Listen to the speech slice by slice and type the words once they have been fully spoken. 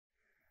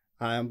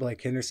Hi, I'm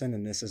Blake Henderson,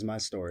 and this is my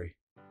story.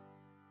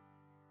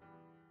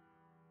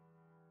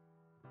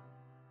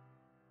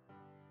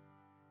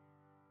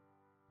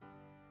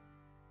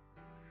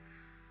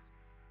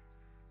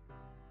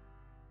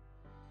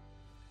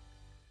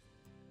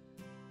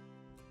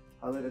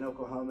 I live in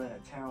Oklahoma in a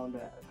town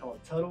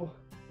called Tuttle.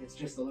 It's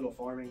just a little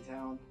farming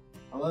town.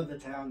 I love the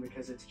town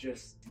because it's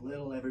just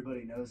little,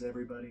 everybody knows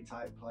everybody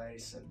type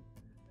place, and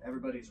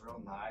everybody's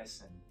real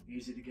nice and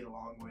easy to get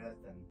along with,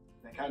 and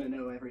they kind of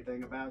know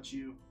everything about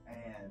you,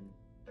 and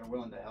they're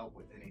willing to help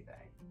with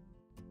anything.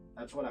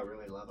 That's what I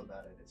really love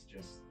about it. It's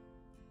just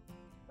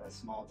that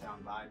small town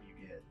vibe you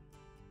get,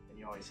 and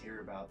you always hear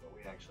about, but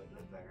we actually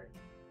live there.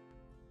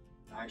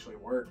 I actually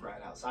work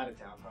right outside of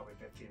town, probably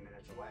 15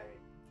 minutes away,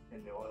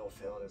 in the oil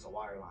field as a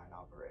wireline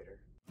operator.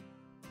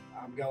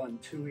 I'm going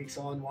 2 weeks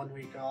on, 1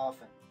 week off,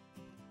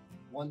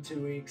 and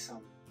 2 weeks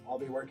I'll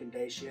be working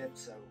day shift,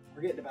 so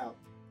we're getting about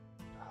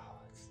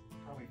it's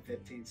probably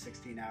 15,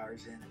 16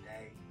 hours in a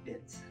day.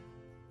 It's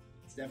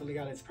definitely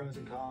got its pros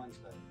and cons,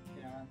 but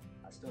you know,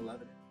 I still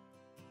love it.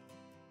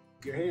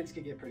 Your hands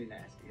can get pretty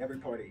nasty. Every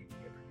part of you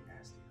can get pretty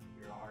nasty.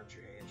 Your arms,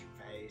 your hands, your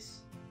face.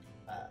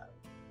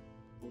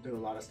 We'll do a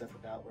lot of stuff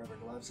without rubber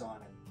gloves on,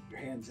 and your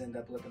hands end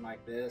up looking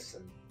like this.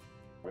 And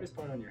the hardest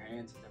part on your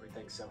hands is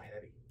everything's so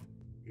heavy.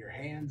 Your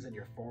hands and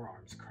your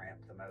forearms cramp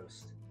the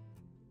most.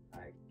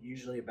 Like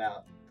usually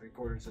about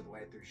 3/4 of the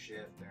way through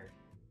shift, they're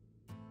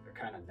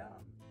kind of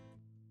numb.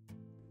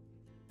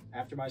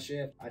 After my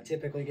shift, I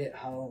typically get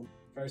home.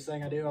 First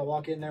thing I do, I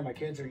walk in there. My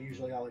kids are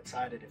usually all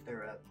excited if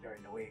they're up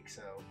during the week,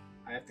 so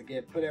I have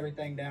to put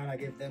everything down. I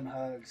give them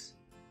hugs.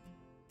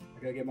 I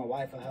go give my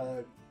wife a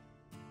hug.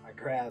 I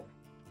grab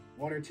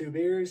 1 or 2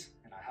 beers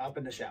and I hop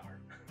in the shower.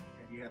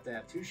 And you have to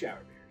have 2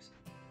 shower beers.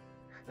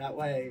 That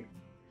way,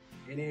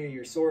 any of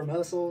your sore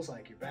muscles,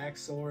 like your back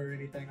sore or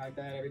anything like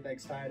that,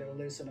 everything's tight, it'll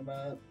loosen them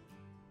up.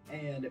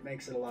 And it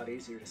makes it a lot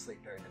easier to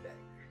sleep during the day.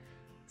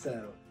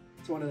 So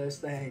it's one of those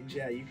things,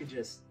 yeah, you could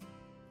just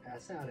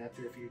pass out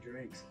after a few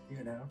drinks,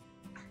 you know?